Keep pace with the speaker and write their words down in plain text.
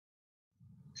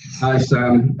Hi,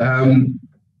 Sam.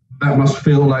 That must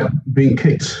feel like being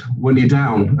kicked when you're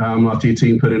down after your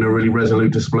team put in a really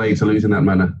resolute display to lose in that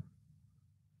manner.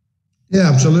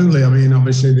 Yeah, absolutely. I mean,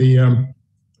 obviously the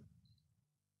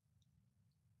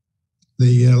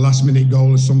last minute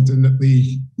goal is something that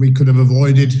we could have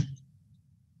avoided.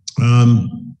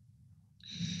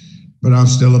 But I'm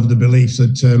still of the belief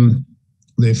that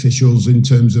the officials, in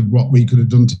terms of what we could have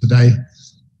done today,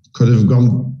 could have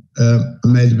gone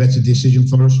and made a better decision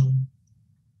for us.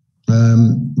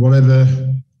 Whatever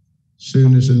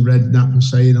Souness and Redknapp are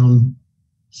saying on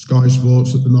Sky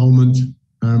Sports at the moment,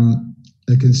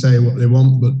 they can say what they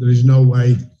want, but there is no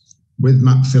way with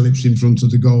Matt Phillips in front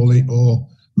of the goalie or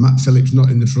Matt Phillips not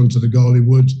in the front of the goalie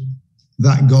would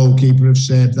that goalkeeper have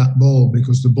saved that ball,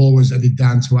 because the ball was headed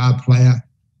down to our player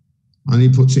and he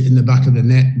puts it in the back of the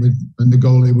net and the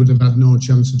goalie would have had no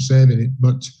chance of saving it.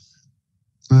 But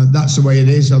that's the way it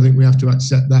is. I think we have to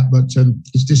accept that, but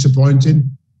it's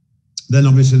disappointing. Then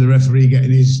obviously the referee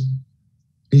getting his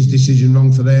decision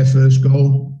wrong for their first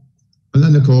goal. And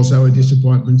then of course our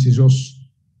disappointment is us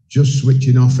just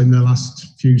switching off in the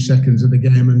last few seconds of the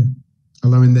game and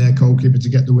allowing their goalkeeper to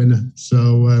get the winner.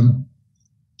 So,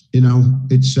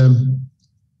 it's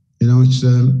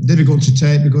difficult to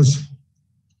take because,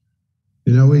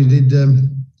 we did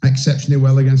exceptionally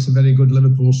well against a very good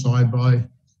Liverpool side by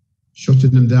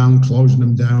shutting them down, closing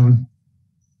them down,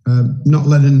 not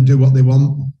letting them do what they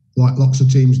want, like lots of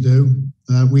teams do.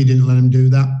 We didn't let them do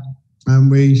that,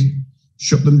 and we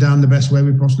shut them down the best way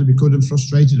we possibly could and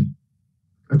frustrated them.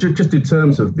 Just in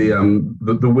terms of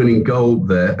the winning goal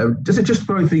there, does it just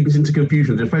throw things into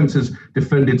confusion? The defence has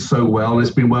defended so well and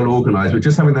it's been well organised, but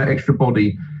just having that extra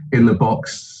body in the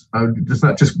box,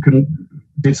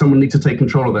 did someone need to take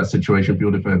control of that situation for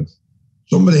your defence?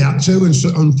 Somebody had to, and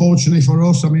unfortunately for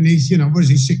us, I mean, he's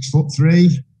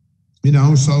 6'3",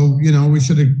 so we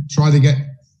should have tried to get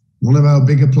one of our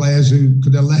bigger players who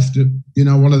could have left it,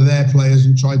 one of their players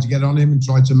and tried to get on him and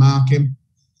tried to mark him.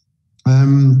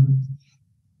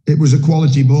 It was a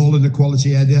quality ball and a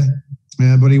quality header,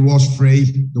 but he was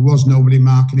free. There was nobody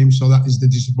marking him, so that is the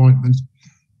disappointment,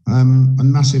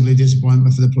 and massively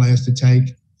disappointment for the players to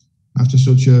take after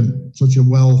such a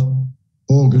well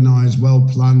organised, well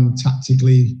planned,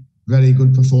 tactically very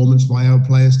good performance by our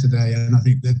players today. And I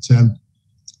think that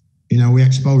we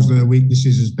exposed their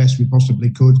weaknesses as best we possibly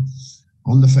could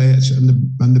on the face and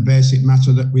the basic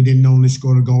matter that we didn't only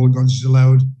score a goal against us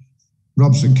allowed.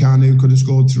 Robson Kanu could have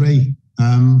scored 3.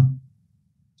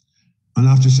 And I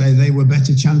have to say they were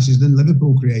better chances than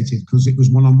Liverpool created, because it was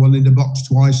one-on-one in the box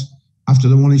twice after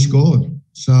the one he scored.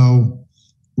 So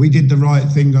we did the right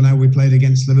thing on how we played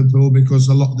against Liverpool, because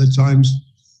a lot of the times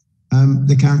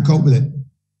they can't cope with it.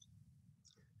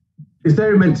 Is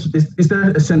there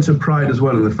a sense of pride as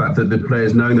well in the fact that the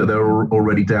players, knowing that they were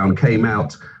already down, came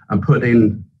out and put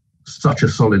in such a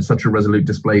resolute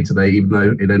display today, even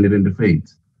though it ended in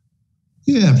defeat?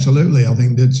 Yeah, absolutely. I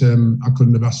think that I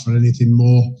couldn't have asked for anything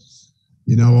more.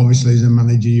 Obviously as a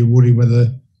manager, you worry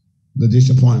whether the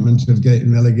disappointment of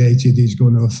getting relegated is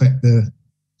going to affect the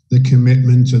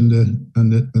commitment and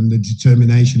the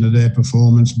determination of their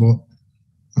performance. But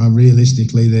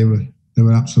realistically, they were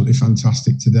absolutely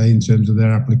fantastic today in terms of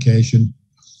their application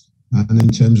and in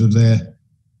terms of their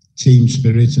team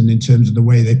spirit and in terms of the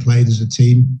way they played as a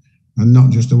team, and not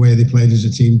just the way they played as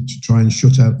a team to try and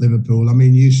shut out Liverpool. I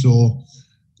mean, you saw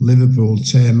Liverpool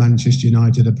tear Manchester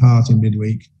United apart in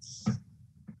midweek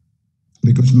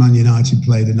because Man United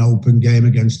played an open game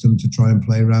against them to try and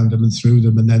play around them and through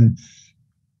them, and then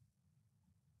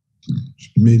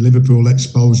Liverpool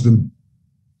exposed them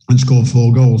and scored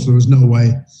 4 goals. There was no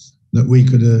way that we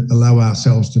could allow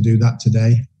ourselves to do that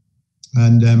today.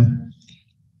 And,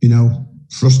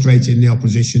 frustrating the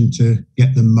opposition to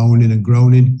get them moaning and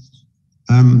groaning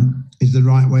is the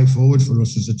right way forward for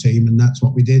us as a team, and that's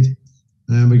what we did.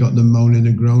 We got them moaning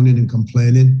and groaning and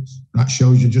complaining. That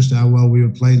shows you just how well we were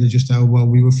playing and just how well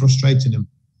we were frustrating them.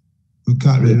 We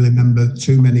can't really remember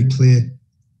too many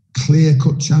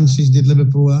clear-cut chances did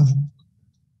Liverpool have.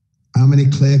 How many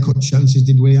clear-cut chances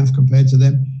did we have compared to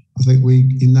them? I think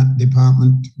we, in that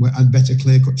department, had better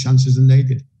clear-cut chances than they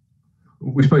did.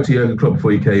 We spoke to Jurgen Klopp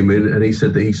before he came in, and he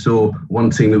said that he saw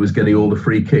one team that was getting all the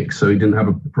free kicks, so he didn't have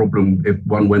a problem if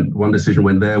one decision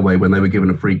went their way when they were given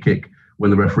a free kick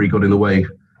when the referee got in the way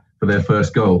for their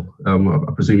first goal. I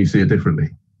presume you see it differently.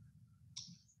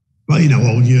 Well,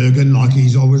 old Jurgen,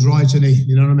 he's always right, isn't he?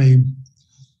 You know what I mean?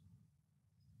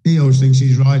 He always thinks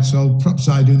he's right, so perhaps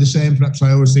I do the same. Perhaps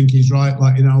I always think he's right,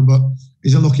 but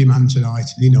he's a lucky man tonight.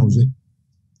 He knows it.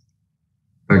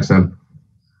 Thanks, Sam.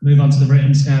 Move on to the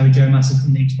Britons now with Joe Massey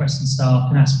from the Express and Star.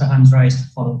 Can I ask for hands raised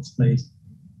for follow-ups, please?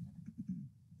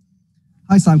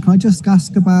 Hi Sam, can I just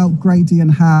ask about Grady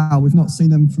and Howe? We've not seen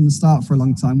them from the start for a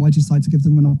long time. Why did you decide to give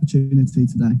them an opportunity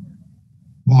today?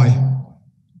 Why?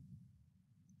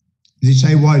 Did you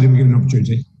say why did we give an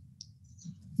opportunity?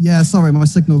 Yeah, sorry, my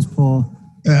signal's poor.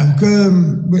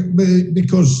 Because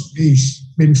he's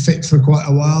been fit for quite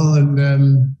a while,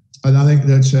 and I think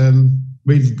that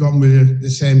we've gone with the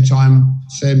same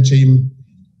team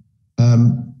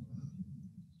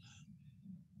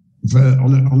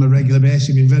on a regular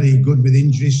basis. We've been very good with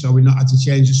injuries, so we've not had to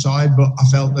change the side. But I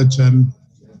felt that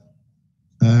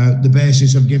the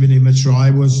basis of giving him a try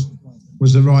was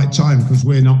the right time, because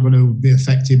we're not going to be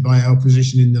affected by our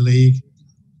position in the league.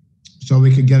 So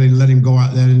we could get in, let him go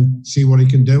out there and see what he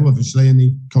can do, obviously. And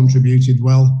he contributed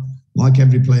well, like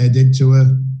every player did,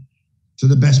 to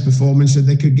the best performance that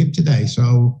they could give today.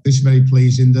 So it's very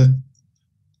pleasing that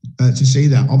to see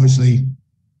that. Obviously,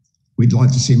 we'd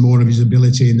like to see more of his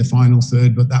ability in the final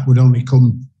third, but that would only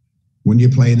come when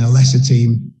you're playing a lesser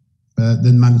team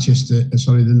than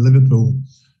Liverpool,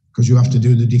 because you have to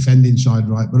do the defending side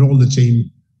right. But all the team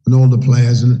and all the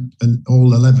players and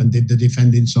all 11 did the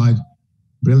defending side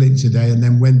brilliant today. And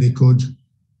then when they could,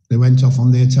 they went off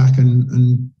on the attack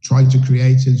and tried to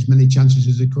create as many chances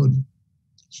as they could.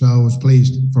 So I was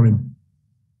pleased for him.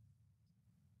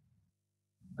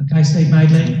 Okay, Steve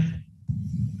Madeley.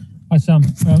 Hi Sam.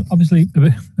 Obviously,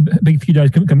 a big few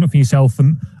days coming up for yourself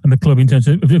and the club in terms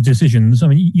of decisions. I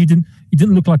mean, you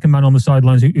didn't look like a man on the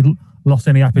sidelines who lost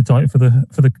any appetite for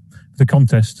the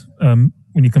contest when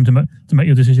you come to make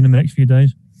your decision in the next few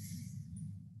days.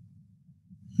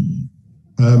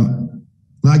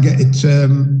 I get it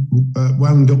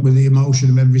wound up with the emotion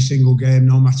of every single game,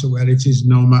 no matter where it is,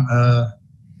 no matter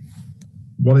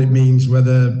what it means,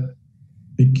 whether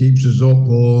it keeps us up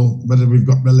or whether we've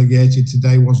got relegated.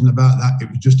 Today wasn't about that. It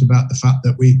was just about the fact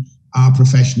that we are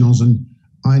professionals and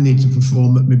I need to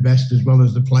perform at my best as well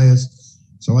as the players.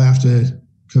 So I have to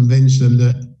convince them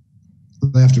that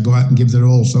they have to go out and give their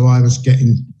all. So I was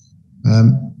getting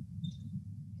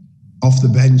off the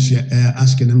bench,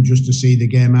 asking them just to see the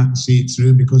game out and see it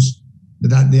through, because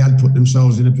they had put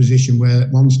themselves in a position where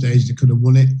at one stage they could have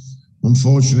won it.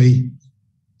 Unfortunately,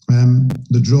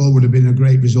 the draw would have been a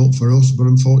great result for us, but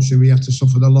unfortunately we had to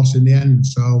suffer the loss in the end.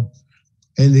 So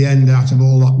in the end, out of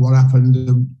all that, what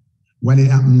happened, when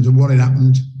it happened and what it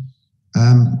happened,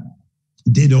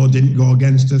 did or didn't go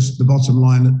against us, the bottom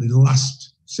line at the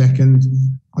last second,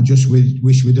 I just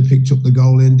wish we'd have picked up the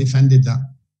goal and defended that.